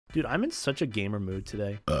Dude, I'm in such a gamer mood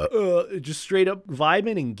today. Just straight up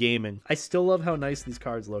vibing and gaming. I still love how nice these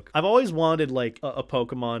cards look. I've always wanted like a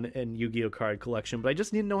Pokemon and Yu-Gi-Oh card collection, but I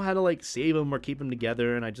just didn't know how to like save them or keep them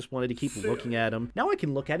together, and I just wanted to keep looking at them. Now I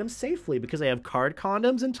can look at them safely because I have card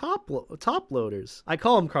condoms and top loaders. I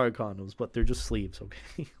call them card condoms, but they're just sleeves,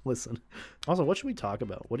 okay? Listen. Also, what should we talk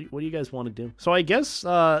about? What do you guys want to do? So I guess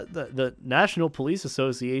the National Police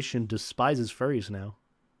Association despises furries now.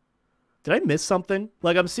 Did I miss something?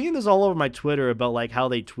 Like, I'm seeing this all over my Twitter about, like, how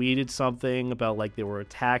they tweeted something about, like, they were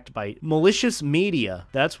attacked by malicious media.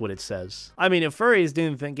 That's what it says. I mean, if furries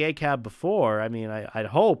didn't think ACAB before, I mean, I'd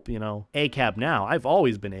hope, you know, ACAB now. I've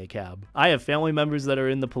always been ACAB. I have family members that are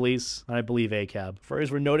in the police, and I believe ACAB.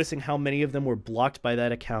 Furries were noticing how many of them were blocked by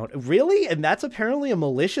that account. Really? And that's apparently a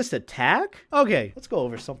malicious attack? Okay, let's go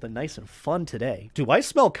over something nice and fun today. Do I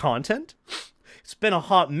smell content? It's been a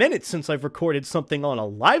hot minute since I've recorded something on a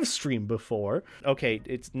live stream before. Okay,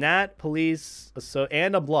 it's Nat, police,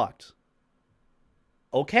 and I'm blocked.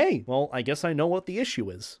 Okay, well, I guess I know what the issue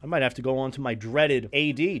is. I might have to go on to my dreaded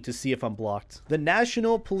AD to see if I'm blocked. The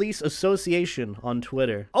National Police Association on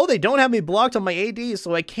Twitter. Oh, they don't have me blocked on my AD,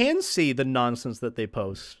 so I can see the nonsense that they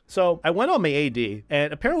post. So I went on my AD,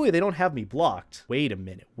 and apparently they don't have me blocked. Wait a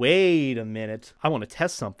minute. Wait a minute. I want to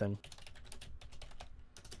test something.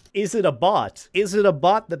 Is it a bot? Is it a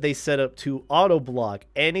bot that they set up to auto-block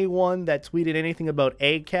anyone that tweeted anything about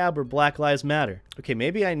ACAB or Black Lives Matter? Okay,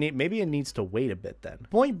 maybe it needs to wait a bit then.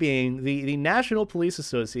 Point being, the National Police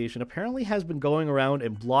Association apparently has been going around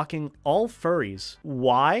and blocking all furries.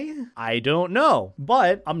 Why? I don't know.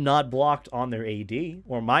 But I'm not blocked on their AD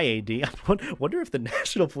or my AD. I wonder if the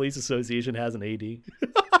National Police Association has an AD.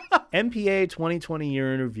 MPA 2020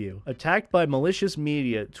 year in review. Attacked by malicious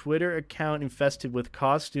media. Twitter account infested with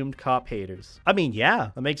costumed cop haters. I mean,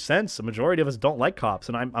 yeah, that makes sense. The majority of us don't like cops,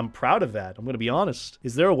 and I'm proud of that. I'm gonna be honest.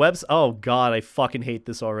 Is there a website? Oh god, I fucking hate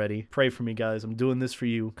this already. Pray for me, guys. I'm doing this for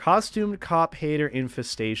you. Costumed cop hater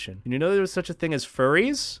infestation. And you know there was such a thing as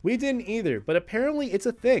furries? We didn't either, but apparently it's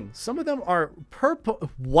a thing. Some of them are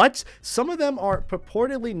Some of them are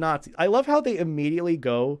purportedly Nazis. I love how they immediately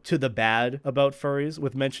go to the bad about furries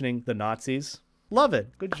with mentioning the Nazis. Love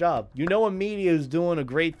it. Good job. You know a media is doing a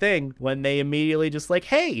great thing when they immediately just like,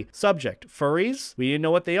 hey, subject, furries, we didn't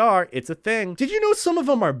know what they are. It's a thing. Did you know some of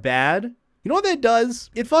them are bad? You know what that does?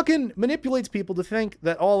 It fucking manipulates people to think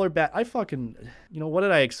that all are bad. You know, what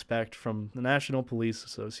did I expect from the National Police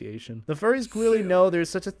Association? The furries clearly know there's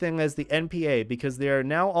such a thing as the NPA because they are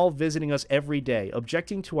now all visiting us every day,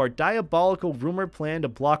 objecting to our diabolical rumor plan to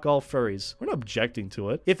block all furries. We're not objecting to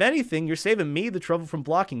it. If anything, you're saving me the trouble from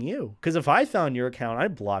blocking you. Because if I found your account,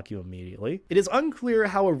 I'd block you immediately. It is unclear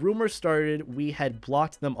how a rumor started we had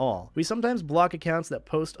blocked them all. We sometimes block accounts that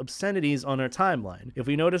post obscenities on our timeline. If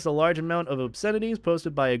we notice a large amount of obscenities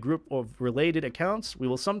posted by a group of related accounts, we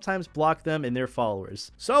will sometimes block them and their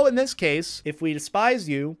followers. So in this case, if we despise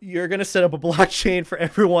you, you're gonna set up a blockchain for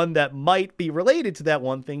everyone that might be related to that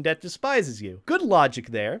one thing that despises you. Good logic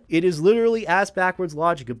there. It is literally ass backwards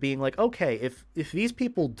logic of being like, okay, if these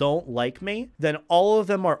people don't like me, then all of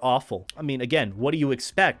them are awful. I mean, again, what do you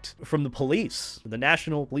expect from the police, the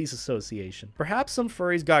National Police Association? Perhaps some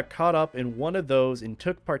furries got caught up in one of those and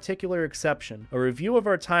took particular exception. A review of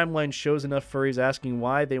our timeline shows enough furries asking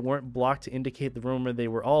why they weren't blocked to indicate the rumor they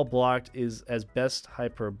were all blocked is as best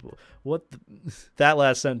hyperbole. That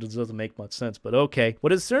last sentence doesn't make much sense, but okay.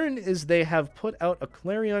 What is certain is they have put out a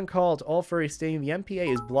clarion call to all furries stating the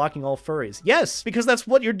MPA is blocking all furries. Yes, because that's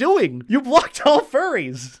what you're doing. You blocked all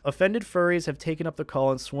furries. Offended furries have taken up the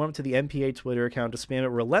call and swarmed to the MPA Twitter account to spam it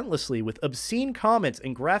relentlessly with obscene comments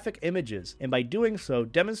and graphic images, and by doing so,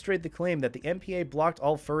 demonstrate the claim that the MPA blocked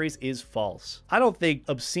all furries is false. I don't think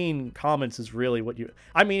obscene comments is really what you...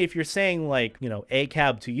 I mean, if you're saying, like, you know,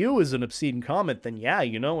 ACAB to you is an obscene comment, then yeah,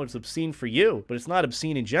 you know, it's obscene for you, but it's not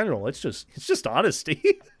obscene in general. It's just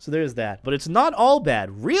honesty. So there's that. But it's not all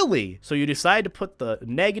bad, really. So you decide to put the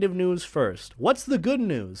negative news first. What's the good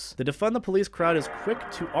news? The defund the police crowd is quick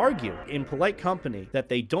to argue in polite company that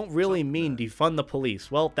they don't really mean defund the police.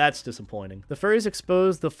 Well, that's disappointing. The furries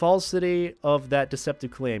exposed the falsity of that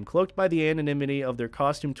deceptive claim. Cloaked by the anonymity of their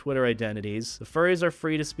costume Twitter identities, the furries are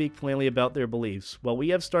free to speak plainly about their beliefs. Well, we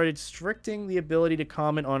have started restricting the ability to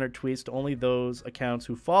comment on our tweets to only those accounts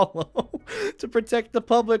who follow to protect the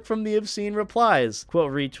public from the obscene replies.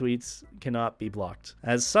 Quote retweets cannot be blocked.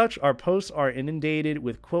 As such, our posts are inundated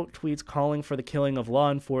with quote tweets calling for the killing of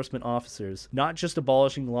law enforcement officers, not just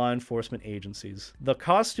abolishing law enforcement agencies. The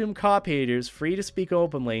costume cop haters, free to speak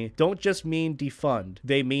openly, don't just mean defund,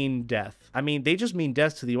 they mean death. I mean, they just mean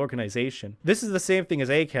death to the organization. This is the same thing as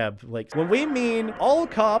ACAB. Like, when we mean all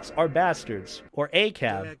cops are bastards, or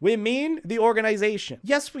ACAB, we mean the organization.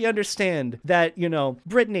 Yes, we understand that, you know,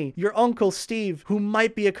 Brittany, your uncle Steve, who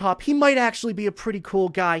might be a cop, he might actually be a pretty cool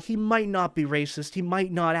guy. He might not be racist. He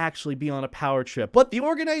might not actually be on a power trip. But the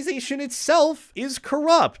organization itself is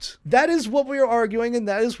corrupt. That is what we're arguing, and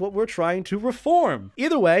that is what we're trying to reform.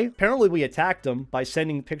 Either way, apparently we attacked them by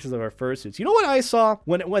sending pictures of our fursuits. You know what I saw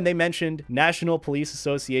when they mentioned National Police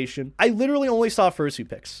Association? I literally only saw fursuit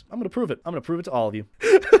pics. I'm gonna prove it. I'm gonna prove it to all of you.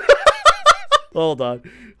 Hold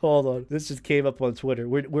on. This just came up on Twitter.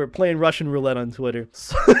 We're playing Russian roulette on Twitter.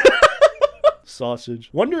 Sausage.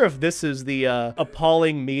 Wonder if this is the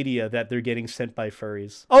appalling media that they're getting sent by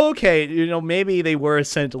furries. Okay, you know, maybe they were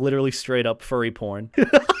sent literally straight up furry porn.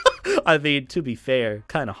 I mean, to be fair,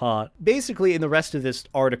 kind of hot. Basically, in the rest of this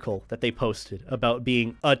article that they posted about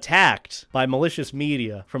being attacked by malicious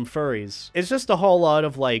media from furries, it's just a whole lot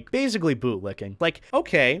of, like, basically bootlicking. Like,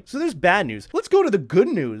 okay, so there's bad news. Let's go to the good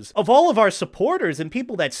news of all of our supporters and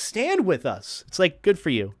people that stand with us. It's like, good for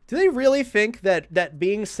you. Do they really think that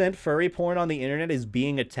being sent furry porn on the internet is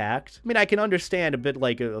being attacked? I mean, I can understand a bit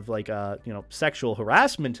you know, sexual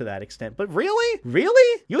harassment to that extent, but really?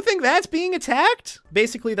 Really? You think that's being attacked?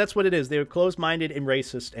 Basically, that's what it is. They were closed-minded and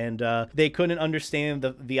racist, and they couldn't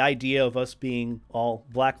understand the idea of us being all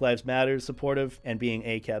Black Lives Matter supportive and being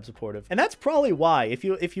ACAB supportive. And that's probably why, if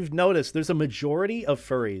you've noticed, there's a majority of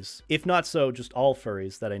furries, if not so, just all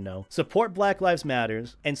furries that I know, support Black Lives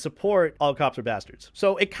Matters and support all cops are bastards.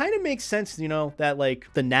 So it kind of makes sense, you know, that like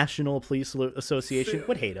the National Police Association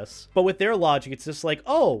would hate us. But with their logic, it's just like,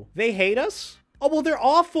 oh, they hate us? Oh, well, they're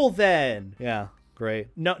awful then. Yeah. Great.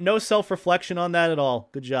 No self-reflection on that at all.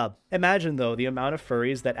 Good job. Imagine, though, the amount of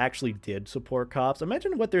furries that actually did support cops.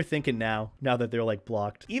 Imagine what they're thinking now that they're, like,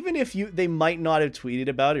 blocked. Even if they might not have tweeted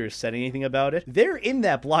about it or said anything about it, they're in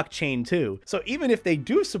that blockchain, too. So even if they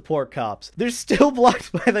do support cops, they're still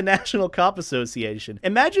blocked by the National Cop Association.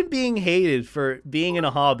 Imagine being hated for being in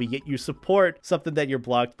a hobby, yet you support something that you're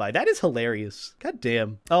blocked by. That is hilarious. God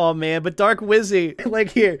damn. Oh, man, but Dark Wizzy.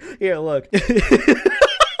 Like, here, look.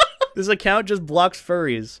 This account just blocks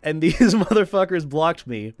furries, and these motherfuckers blocked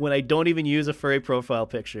me when I don't even use a furry profile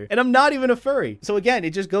picture. And I'm not even a furry. So again,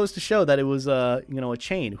 it just goes to show that it was, you know, a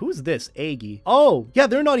chain. Who's this? Aggie. Oh, yeah,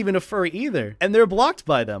 they're not even a furry either. And they're blocked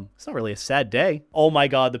by them. It's not really a sad day. Oh my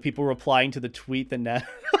god, the people replying to the tweet than that.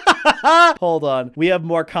 Hold on. We have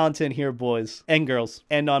more content here, boys and girls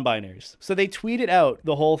and non-binaries. So they tweeted out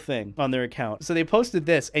the whole thing on their account. So they posted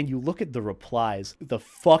this, and you look at the replies. The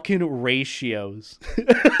fucking ratios.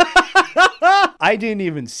 I didn't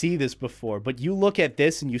even see this before, but you look at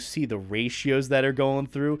this and you see the ratios that are going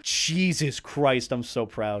through. Jesus Christ, I'm so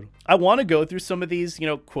proud. I want to go through some of these, you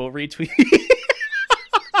know, quote retweets.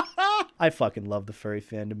 I fucking love the furry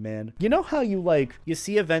fandom, man. You know how you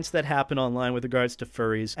see events that happen online with regards to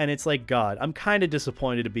furries, and it's like, God, I'm kind of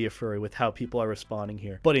disappointed to be a furry with how people are responding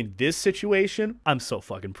here. But in this situation, I'm so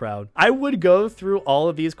fucking proud. I would go through all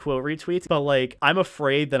of these quote retweets, but like, I'm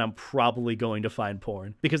afraid that I'm probably going to find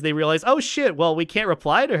porn because they realize, oh shit, well, we can't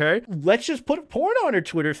reply to her. Let's just put porn on her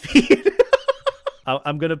Twitter feed.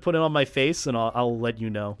 I'm gonna put it on my face and I'll let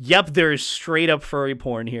you know. Yep, there is straight up furry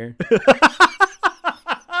porn here.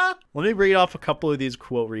 Let me read off a couple of these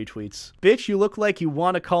quote retweets. Bitch, you look like you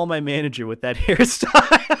want to call my manager with that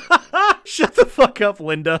hairstyle. Shut the fuck up,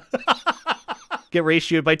 Linda. Get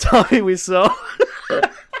ratioed by Tommy Wiseau.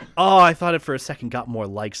 Oh, I thought it for a second got more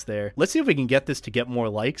likes there. Let's see if we can get this to get more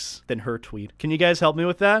likes than her tweet. Can you guys help me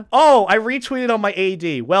with that? Oh, I retweeted on my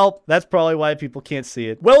AD. Well, that's probably why people can't see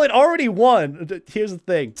it. Well, it already won. Here's the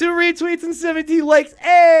thing. 2 retweets and 17 likes.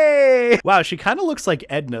 Hey! Wow, she kind of looks like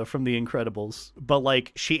Edna from The Incredibles. But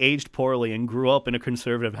like, she aged poorly and grew up in a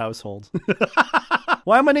conservative household.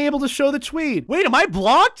 Why am I unable to show the tweet? Wait, am I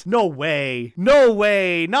blocked? No way. No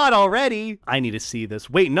way. Not already. I need to see this.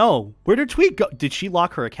 Wait, no. Where'd her tweet go? Did she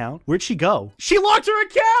lock her account? Where'd she go? She locked her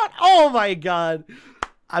account! Oh my god.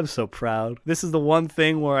 I'm so proud. This is the one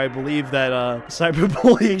thing where I believe that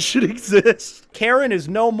cyberbullying should exist. Karen is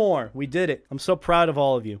no more. We did it. I'm so proud of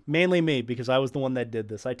all of you. Mainly me, because I was the one that did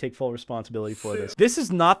this. I take full responsibility for this. This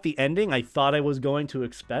is not the ending I thought I was going to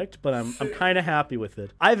expect, but I'm kind of happy with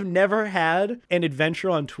it. I've never had an adventure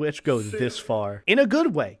on Twitch go this far. In a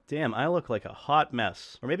good way. Damn, I look like a hot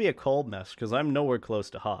mess. Or maybe a cold mess, because I'm nowhere close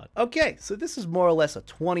to hot. Okay, so this is more or less a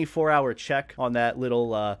 24-hour check on that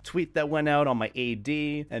little tweet that went out on my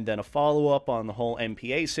AD. 2020, and then a follow-up on the whole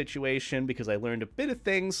MPA situation because I learned a bit of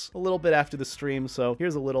things a little bit after the stream, so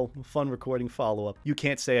here's a little fun recording follow-up. You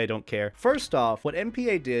can't say I don't care. First off, what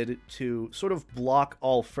MPA did to sort of block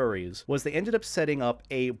all furries was they ended up setting up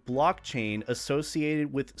a blockchain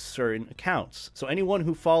associated with certain accounts. So anyone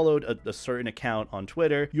who followed a certain account on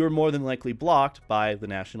Twitter, you're more than likely blocked by the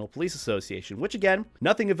National Police Association, which again,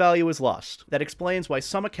 nothing of value is lost. That explains why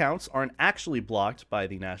some accounts aren't actually blocked by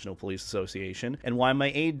the National Police Association, and why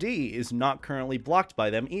my AD is not currently blocked by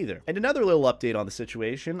them either. And another little update on the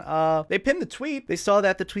situation, they pinned the tweet. They saw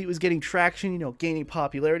that the tweet was getting traction, you know, gaining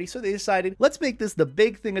popularity, so they decided, let's make this the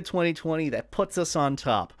big thing of 2020 that puts us on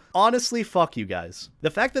top. Honestly, fuck you guys.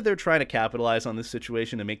 The fact that they're trying to capitalize on this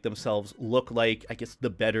situation and make themselves look like, I guess, the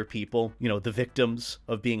better people, you know, the victims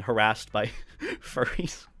of being harassed by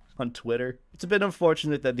furries on Twitter. It's a bit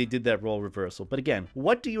unfortunate that they did that role reversal. But again,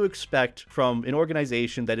 what do you expect from an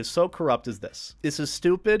organization that is so corrupt as this? This is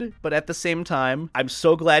stupid, but at the same time, I'm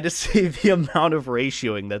so glad to see the amount of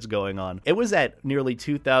ratioing that's going on. It was at nearly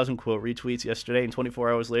 2,000 quote retweets yesterday, and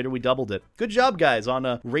 24 hours later, we doubled it. Good job, guys, on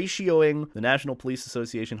ratioing the National Police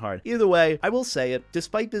Association hard. Either way, I will say it,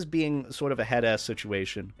 despite this being sort of a head-ass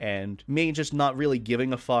situation, and me just not really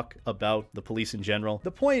giving a fuck about the police in general,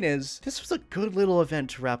 the point is, this was a good little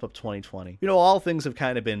event to wrap up 2020. You know, all things have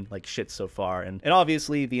kind of been like shit so far, and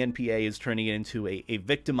obviously the NPA is turning it into a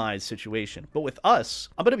victimized situation. But with us,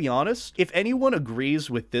 I'm gonna be honest, if anyone agrees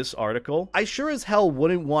with this article, I sure as hell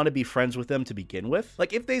wouldn't want to be friends with them to begin with.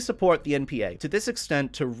 Like, if they support the NPA to this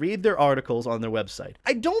extent to read their articles on their website,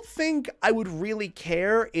 I don't think I would really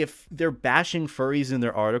care if they're bashing furries in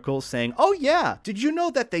their articles saying, oh yeah, did you know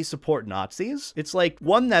that they support Nazis? It's like,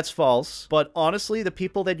 one, that's false, but honestly, the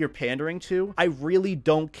people that you're pandering to, I really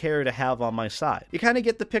don't care to have on my side. You kind of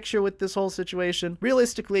get the picture with this whole situation.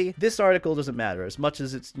 Realistically, this article doesn't matter as much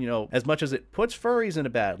as it's, you know, as much as it puts furries in a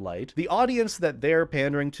bad light. The audience that they're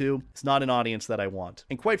pandering to is not an audience that I want.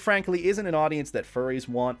 And quite frankly, isn't an audience that furries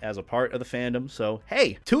want as a part of the fandom. So,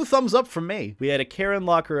 hey, 2 thumbs up from me. We had a Karen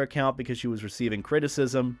Locker account because she was receiving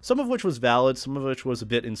criticism, some of which was valid, some of which was a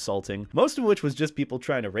bit insulting, most of which was just people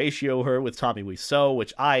trying to ratio her with Tommy Wiseau,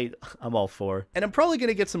 which I'm all for. And I'm probably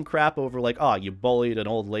gonna get some crap over like, oh, you bullied an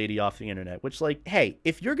old lady off the internet, which, like, hey,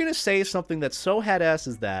 if you're gonna say something that's so head-ass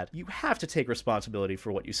as that, you have to take responsibility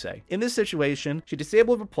for what you say. In this situation, she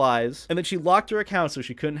disabled replies, and then she locked her account so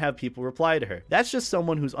she couldn't have people reply to her. That's just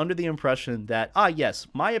someone who's under the impression that, yes,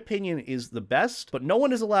 my opinion is the best, but no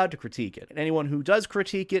one is allowed to critique it, and anyone who does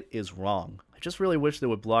critique it is wrong. I just really wish they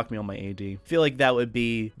would block me on my AD. Feel like that would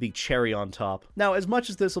be the cherry on top. Now, as much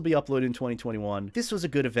as this will be uploaded in 2021, this was a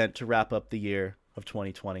good event to wrap up the year of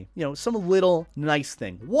 2020. You know, some little nice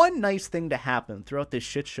thing. One nice thing to happen throughout this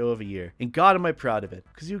shit show of a year. And God, am I proud of it.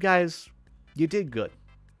 Because you guys, you did good.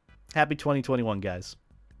 Happy 2021, guys.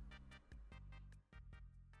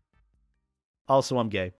 Also, I'm gay.